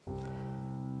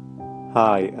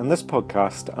Hi, in this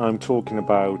podcast I'm talking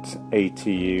about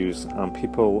ATUs and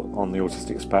people on the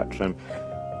autistic spectrum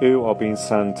who are being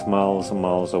sent miles and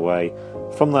miles away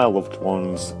from their loved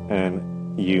ones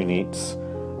in units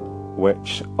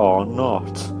which are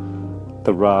not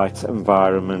the right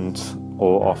environment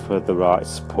or offer the right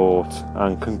support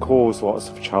and can cause lots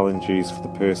of challenges for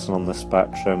the person on the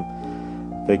spectrum.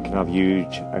 They can have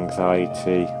huge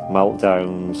anxiety,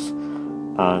 meltdowns,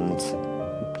 and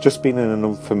just being in an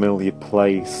unfamiliar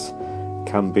place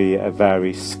can be a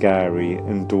very scary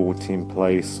and daunting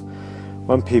place.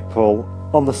 When people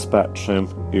on the spectrum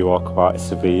who are quite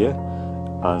severe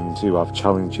and who have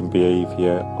challenging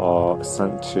behaviour are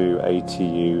sent to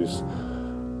ATUs,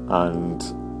 and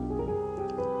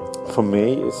for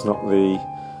me it's not the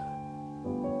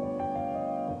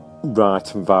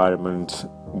right environment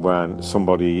when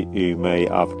somebody who may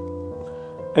have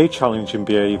a challenging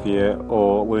behaviour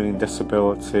or learning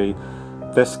disability.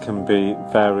 This can be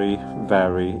very,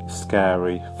 very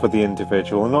scary for the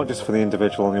individual, and not just for the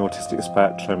individual on the autistic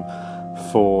spectrum,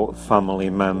 for family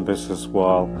members as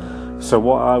well. So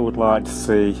what I would like to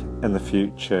see in the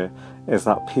future is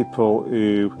that people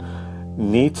who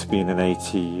need to be in an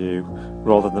ATU,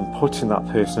 rather than putting that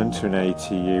person into an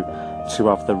ATU, to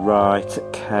have the right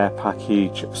care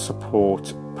package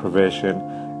support provision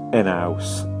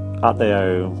in-house, at their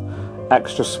home,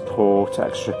 extra support,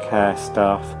 extra care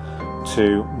staff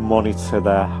to monitor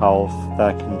their health,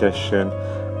 their condition,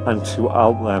 and to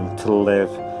help them to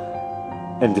live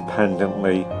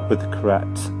independently with the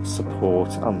correct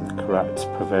support and the correct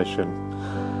provision.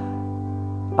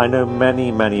 I know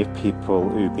many people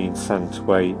who've been sent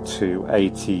away to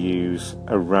ATUs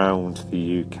around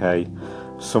the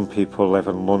UK. Some people live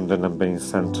in London and been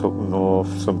sent up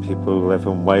north. Some people who live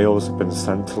in Wales have been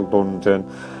sent to London.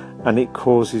 And it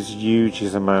causes huge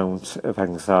amount of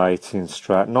anxiety and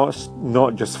stress,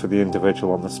 not just for the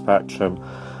individual on the spectrum,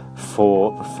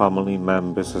 for the family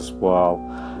members as well.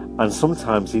 And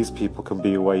sometimes these people can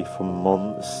be away for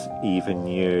months, even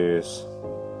years.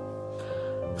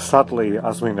 Sadly,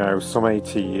 as we know, some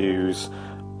ATUs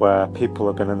where people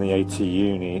have been in the ATU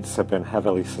units have been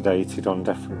heavily sedated on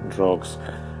different drugs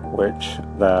which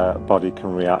their body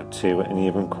can react to and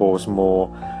even cause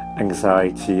more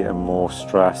anxiety and more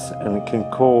stress, and it can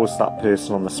cause that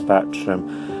person on the spectrum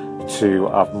to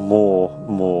have more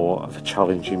of a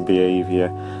challenging behaviour,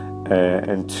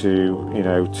 and to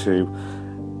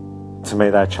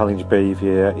make their challenging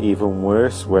behaviour even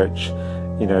worse, which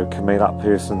can make that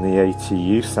person in the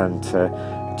ATU centre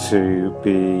to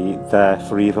be there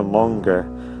for even longer,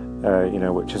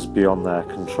 which is beyond their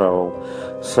control.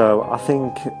 So I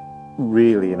think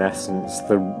really, in essence,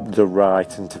 the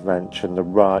right intervention, the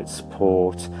right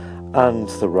support and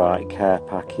the right care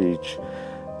package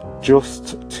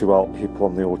just to help people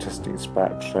on the autistic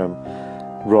spectrum,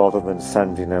 rather than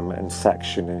sending them and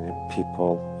sectioning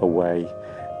people away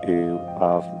who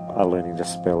have a learning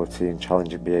disability and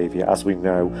challenging behaviour. As we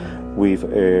know, we've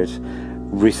heard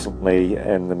recently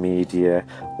in the media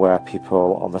where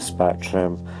people on the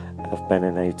spectrum have been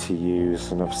in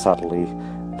ATUs and have sadly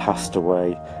passed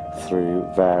away through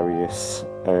various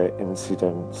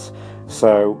incidents.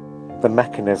 So the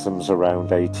mechanisms around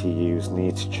ATUs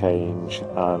need to change,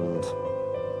 and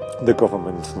the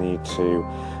government need to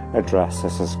address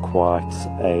this as quite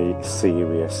a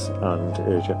serious and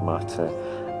urgent matter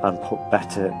and put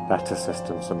better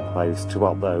systems in place to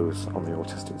help those on the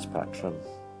autistic spectrum.